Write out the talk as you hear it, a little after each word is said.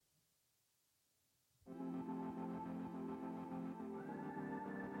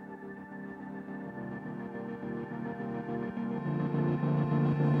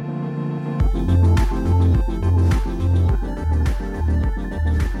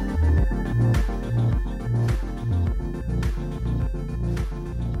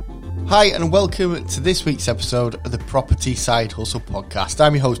Hi and welcome to this week's episode of the Property Side Hustle podcast.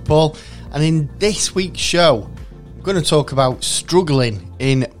 I'm your host Paul, and in this week's show I'm going to talk about struggling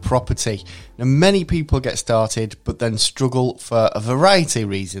in property. Now, many people get started but then struggle for a variety of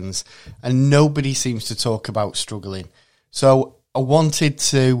reasons, and nobody seems to talk about struggling. So I wanted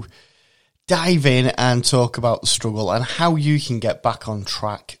to dive in and talk about the struggle and how you can get back on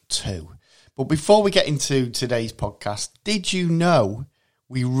track too. But before we get into today's podcast, did you know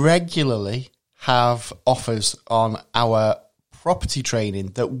we regularly have offers on our property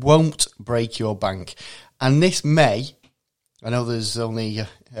training that won't break your bank? And this May, I know there's only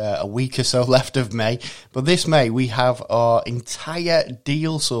a week or so left of May, but this May we have our entire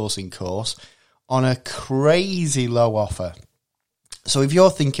deal sourcing course on a crazy low offer. So if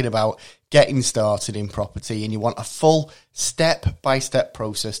you're thinking about getting started in property and you want a full step-by-step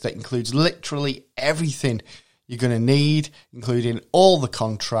process that includes literally everything you're going to need, including all the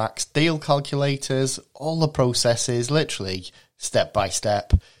contracts, deal calculators, all the processes, literally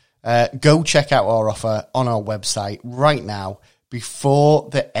step-by-step, go check out our offer on our website right now before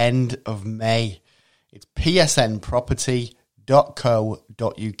the end of May. It's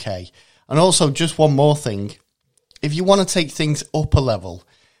psnproperty.co.uk. And also, just one more thing, if you want to take things up a level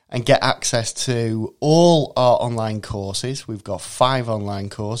and get access to all our online courses, we've got 5 online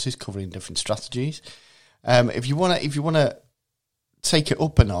courses covering different strategies. If you want to take it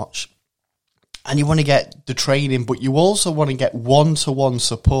up a notch and you want to get the training, but you also want to get one-to-one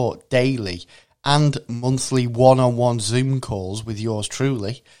support daily and monthly one-on-one Zoom calls with yours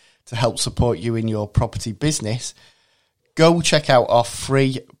truly to help support you in your property business, go check out our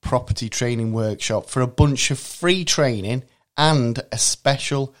free property training workshop for a bunch of free training and a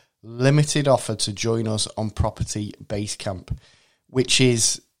special limited offer to join us on Property Basecamp, which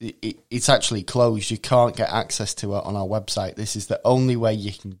is, it's actually closed. You can't get access to it on our website. This is the only way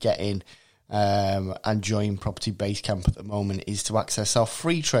you can get in and join Property Basecamp at the moment, is to access our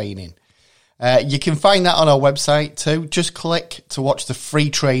free training. You can find that on our website too. Just click to watch the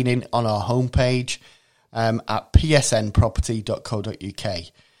free training on our homepage at psnproperty.co.uk.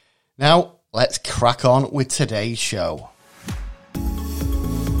 Now, let's crack on with today's show.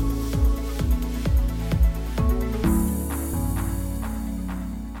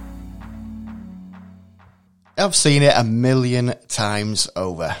 I've seen it a million times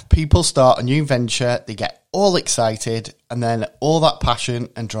over. People start a new venture, they get all excited, and then all that passion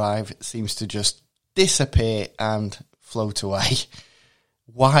and drive seems to just disappear and float away.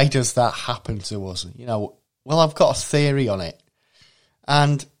 Why does that happen to us? You know, well, I've got a theory on it.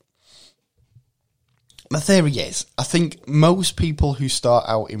 And my theory is, I think most people who start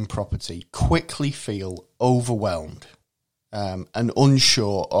out in property quickly feel overwhelmed and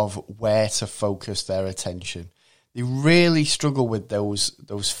unsure of where to focus their attention. They really struggle with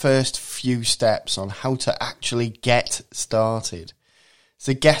those first few steps on how to actually get started.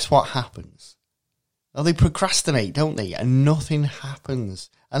 So guess what happens? Well, they procrastinate, don't they? And nothing happens.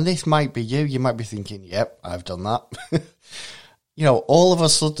 And this might be you. You might be thinking, yep, I've done that. You know, all of a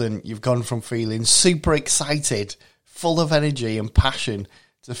sudden you've gone from feeling super excited, full of energy and passion,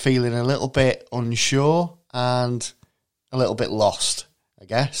 to feeling a little bit unsure and a little bit lost, I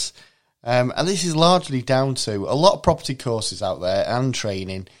guess. And this is largely down to a lot of property courses out there and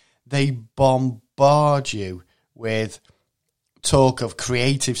training. They bombard you with talk of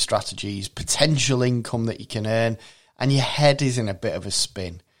creative strategies, potential income that you can earn, and your head is in a bit of a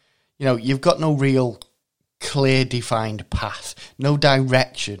spin. You know, you've got no real clear defined path, no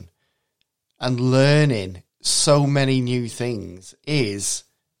direction, and learning so many new things is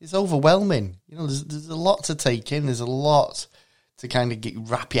overwhelming. You know, there's a lot to take in. There's a lot to kind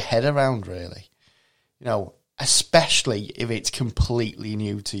of wrap your head around, really. You know, especially if it's completely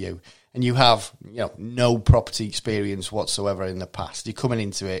new to you and you have, you know, no property experience whatsoever in the past. You're coming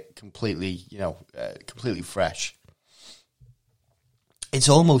into it completely, completely fresh. It's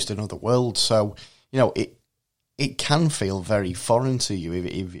almost another world. So, you know, it can feel very foreign to you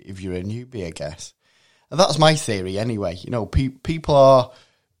if you're a newbie, I guess. And that's my theory anyway. You know, people are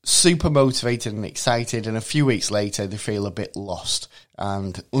super motivated and excited, and a few weeks later they feel a bit lost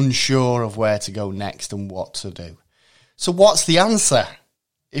and unsure of where to go next and what to do. So what's the answer?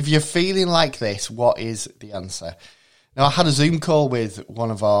 If you're feeling like this, what is the answer? Now, I had a Zoom call with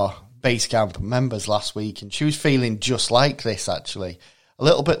one of our Basecamp members last week, and she was feeling just like this, actually. A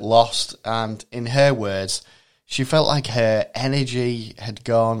little bit lost, and in her words, she felt like her energy had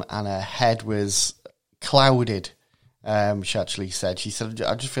gone and her head was clouded. She actually said,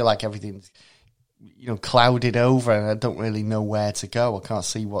 I just feel like everything's, clouded over and I don't really know where to go. I can't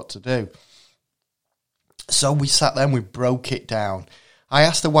see what to do. So we sat there and we broke it down. I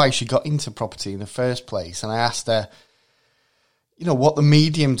asked her why she got into property in the first place, and I asked her, you know, what the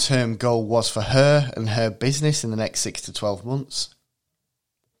medium-term goal was for her and her business in the next 6 to 12 months.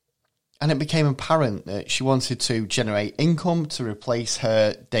 And it became apparent that she wanted to generate income to replace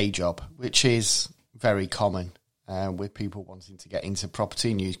her day job, which is very common with people wanting to get into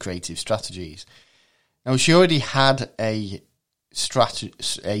property and use creative strategies. Now, she already had a strategy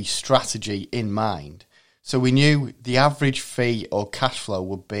in mind. So we knew the average fee or cash flow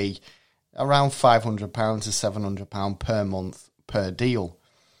would be around £500 to £700 per month per deal.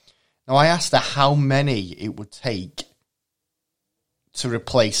 Now, I asked her how many it would take to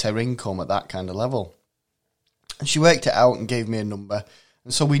replace her income at that kind of level. And she worked it out and gave me a number.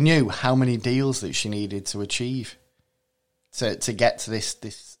 And so we knew how many deals that she needed to achieve to get to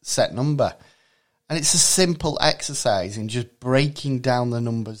this set number. And it's a simple exercise in just breaking down the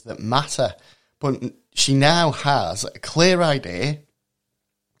numbers that matter. But she now has a clear idea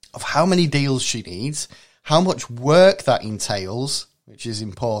of how many deals she needs, how much work that entails, which is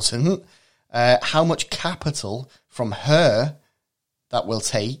important, how much capital from her that will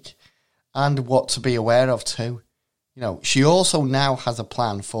take, and what to be aware of too. You know, she also now has a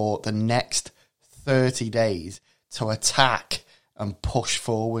plan for the next 30 days to attack and push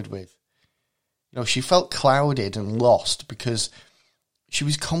forward with. You know, she felt clouded and lost because she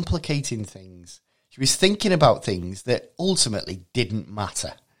was complicating things. She was thinking about things that ultimately didn't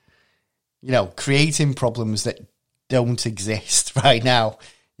matter. You know, creating problems that don't exist right now.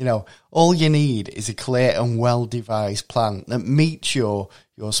 You know, all you need is a clear and well-devised plan that meets your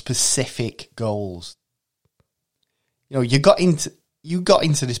specific goals. You know, you got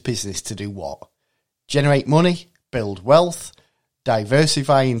into this business to do what? Generate money, build wealth,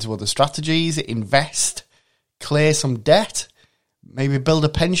 diversify into other strategies, invest, clear some debt, maybe build a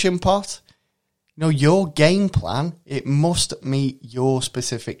pension pot. You know, your game plan, it must meet your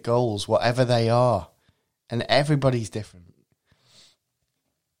specific goals, whatever they are. And everybody's different.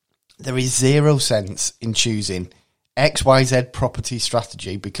 There is 0 sense in choosing XYZ property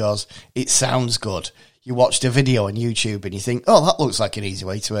strategy because it sounds good. You watched a video on YouTube and you think, oh, that looks like an easy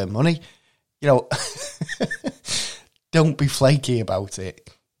way to earn money. You know, don't be flaky about it.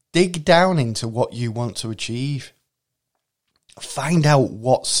 Dig down into what you want to achieve. Find out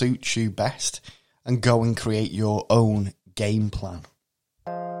what suits you best and go and create your own game plan.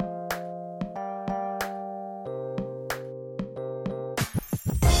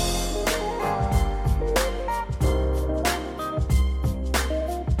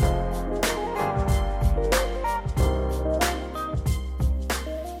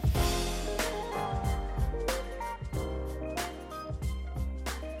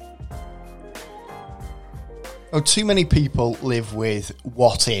 Oh, too many people live with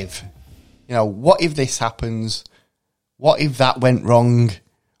what if. You know, what if this happens? What if that went wrong?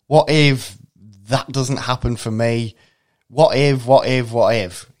 What if that doesn't happen for me? What if?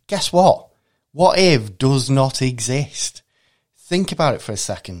 Guess what? What if does not exist. Think about it for a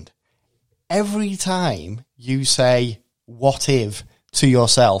second. Every time you say what if to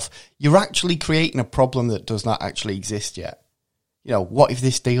yourself, you're actually creating a problem that does not actually exist yet. You know, what if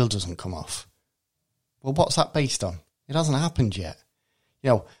this deal doesn't come off? Well, what's that based on? It hasn't happened yet. You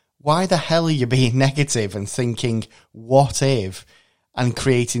know, why the hell are you being negative and thinking, what if, and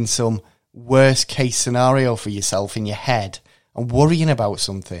creating some worst case scenario for yourself in your head and worrying about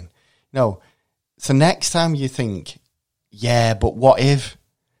something? No. So next time you think, yeah, but what if?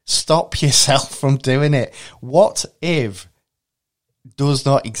 Stop yourself from doing it. What if does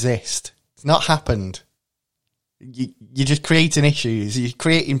not exist? It's not happened. You're just creating issues. You're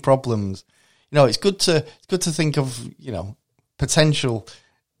creating problems. You know, it's good to think of, you know, potential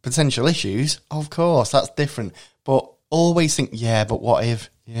issues. Of course, that's different. But always think, yeah, but what if?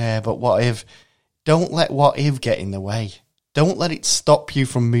 Yeah, but what if? Don't let what if get in the way. Don't let it stop you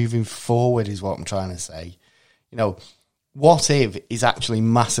from moving forward is what I'm trying to say. You know, what if is actually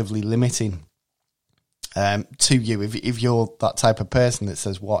massively limiting to you if you're that type of person that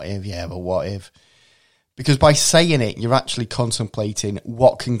says, what if? Yeah, but what if? Because by saying it, you're actually contemplating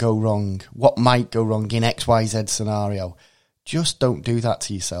what can go wrong, what might go wrong in XYZ scenario. Just don't do that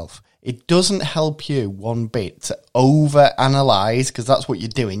to yourself. It doesn't help you one bit to overanalyze, because that's what you're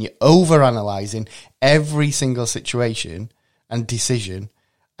doing. You're overanalyzing every single situation and decision,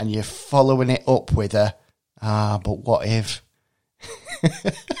 and you're following it up with but what if?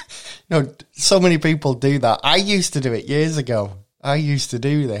 You know, so many people do that. I used to do it years ago. I used to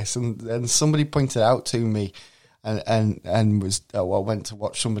do this, and somebody pointed out to me, and was I went to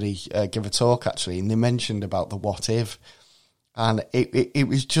watch somebody give a talk actually, and they mentioned about the what if, and it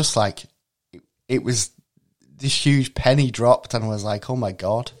was just like it was this huge penny dropped, and I was like, oh my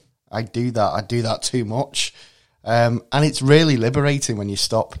God, I do that too much. And it's really liberating when you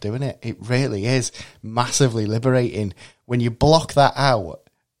stop doing it. It really is massively liberating when you block that out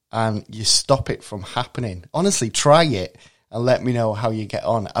and you stop it from happening. Honestly, try it and let me know how you get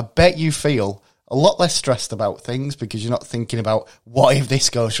on. I bet you feel a lot less stressed about things because you're not thinking about what if this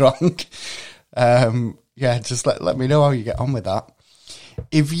goes wrong. Just let me know how you get on with that.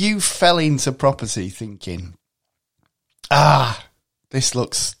 If you fell into property thinking, this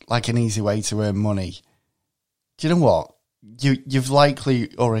looks like an easy way to earn money, do you know what? You've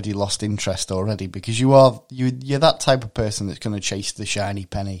likely already lost interest already, because you're that type of person that's going to chase the shiny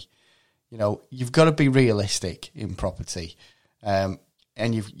penny. You know, you've got to be realistic in property, and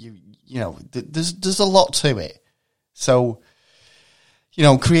there's a lot to it. So, you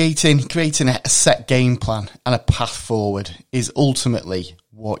know, creating a set game plan and a path forward is ultimately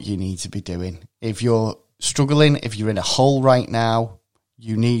what you need to be doing. If you're struggling, if you're in a hole right now,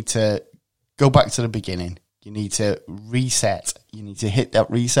 you need to go back to the beginning. You need to reset. You need to hit that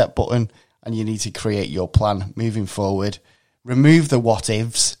reset button, and you need to create your plan moving forward. Remove the what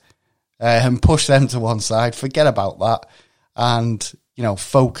ifs and push them to one side. Forget about that, and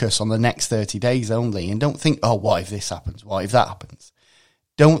focus on the next 30 days only. And don't think, oh, what if this happens? What if that happens?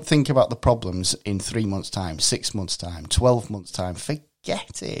 Don't think about the problems in 3 months' time, 6 months' time, 12 months' time.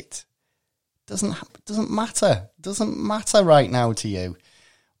 Forget it. Doesn't matter. Doesn't matter right now to you.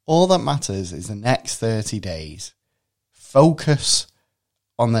 All that matters is the next 30 days. Focus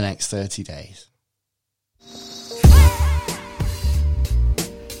on the next 30 days.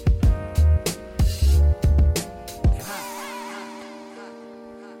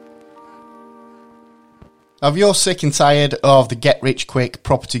 Now, if you're sick and tired of the get-rich-quick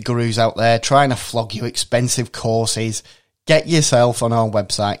property gurus out there trying to flog you expensive courses, get yourself on our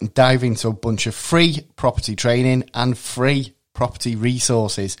website and dive into a bunch of free property training and free property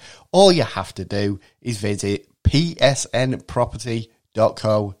resources. All you have to do is visit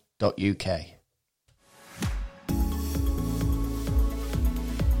psnproperty.co.uk.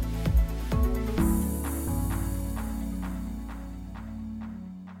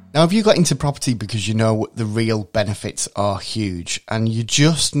 Now, if you got into property because you know the real benefits are huge and you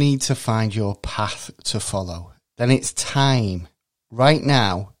just need to find your path to follow, then it's time right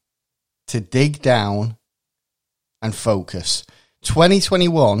now to dig down and focus.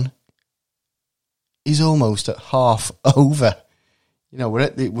 2021 is almost at half over.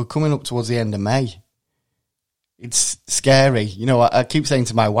 We're coming up towards the end of May. It's scary. I keep saying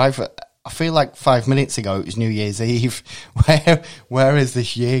to my wife, I feel like 5 minutes ago it was New Year's Eve. Where is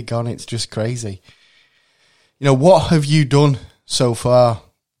this year gone? It's just crazy. What have you done so far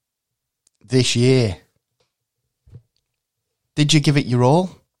this year? Did you give it your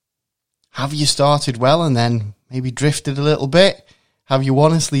all? Have you started well and then maybe drifted a little bit? Have you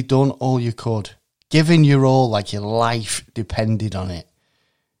honestly done all you could? Given your all like your life depended on it?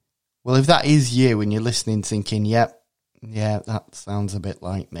 Well, if that is you and you're listening thinking, yeah, that sounds a bit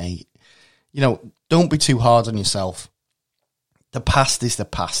like me. Don't be too hard on yourself. The past is the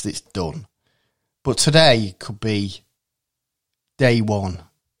past. It's done. But today could be day one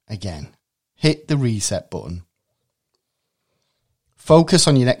again. Hit the reset button. Focus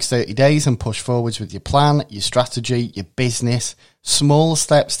on your next 30 days and push forwards with your plan, your strategy, your business. Small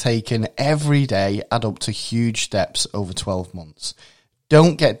steps taken every day add up to huge steps over 12 months.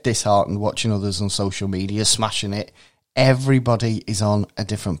 Don't get disheartened watching others on social media smashing it. Everybody is on a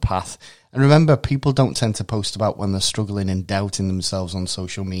different path. And remember, people don't tend to post about when they're struggling and doubting themselves on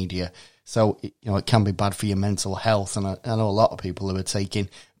social media. So, it can be bad for your mental health. And I know a lot of people who are taking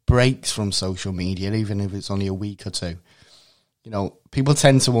breaks from social media, even if it's only a week or two. People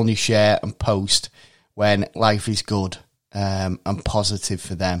tend to only share and post when life is good and positive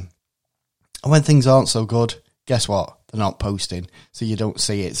for them. And when things aren't so good, guess what? They're not posting, so you don't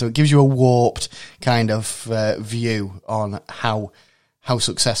see it. So it gives you a warped kind of view on how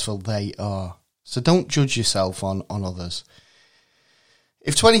successful they are. So don't judge yourself on others.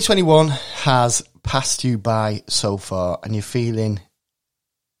 If 2021 has passed you by so far and you're feeling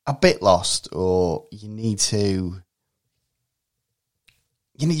a bit lost, or you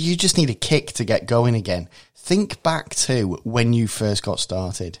just need a kick to get going again, think back to when you first got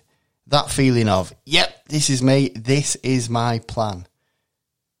started. That feeling of, yep, this is me, this is my plan.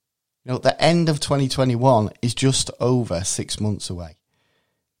 The end of 2021 is just over 6 months away.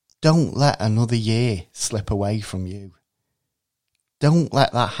 Don't let another year slip away from you. Don't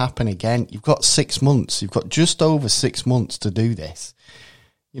let that happen again. You've got 6 months. You've got just over 6 months to do this.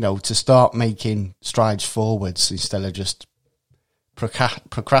 To start making strides forwards instead of just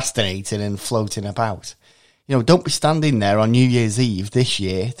procrastinating and floating about. Don't be standing there on New Year's Eve this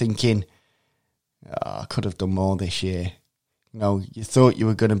year thinking, I could have done more this year. You thought you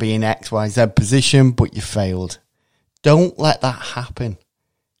were going to be in XYZ position, but you failed. Don't let that happen.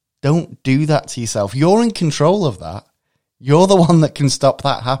 Don't do that to yourself. You're in control of that. You're the one that can stop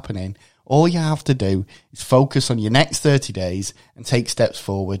that happening. All you have to do is focus on your next 30 days and take steps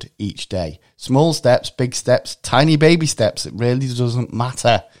forward each day. Small steps, big steps, tiny baby steps. It really doesn't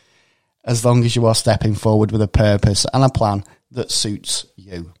matter as long as you are stepping forward with a purpose and a plan that suits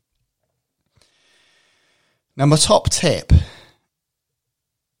you. Now, my top tip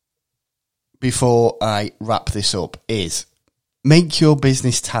before I wrap this up is make your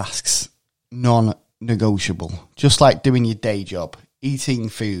business tasks non-negotiable. Just like doing your day job, eating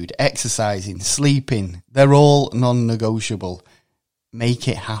food, exercising, sleeping, they're all non-negotiable. Make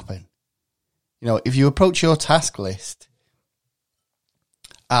it happen. If you approach your task list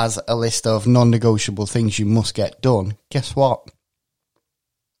as a list of non-negotiable things you must get done, guess what?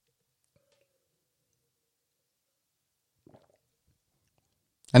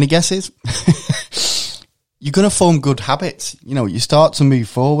 Any guesses? You're going to form good habits. You start to move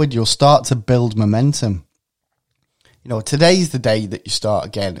forward. You'll start to build momentum. Today's the day that you start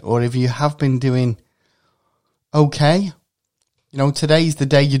again. Or if you have been doing okay, today's the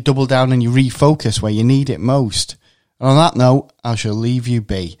day you double down and you refocus where you need it most. And on that note, I shall leave you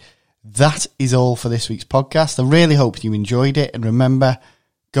be. That is all for this week's podcast. I really hope you enjoyed it. And remember,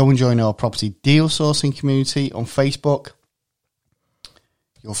 go and join our property deal sourcing community on Facebook.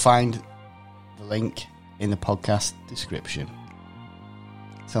 You'll find the link in the podcast description.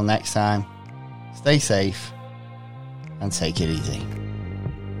 Till next time, stay safe and take it easy.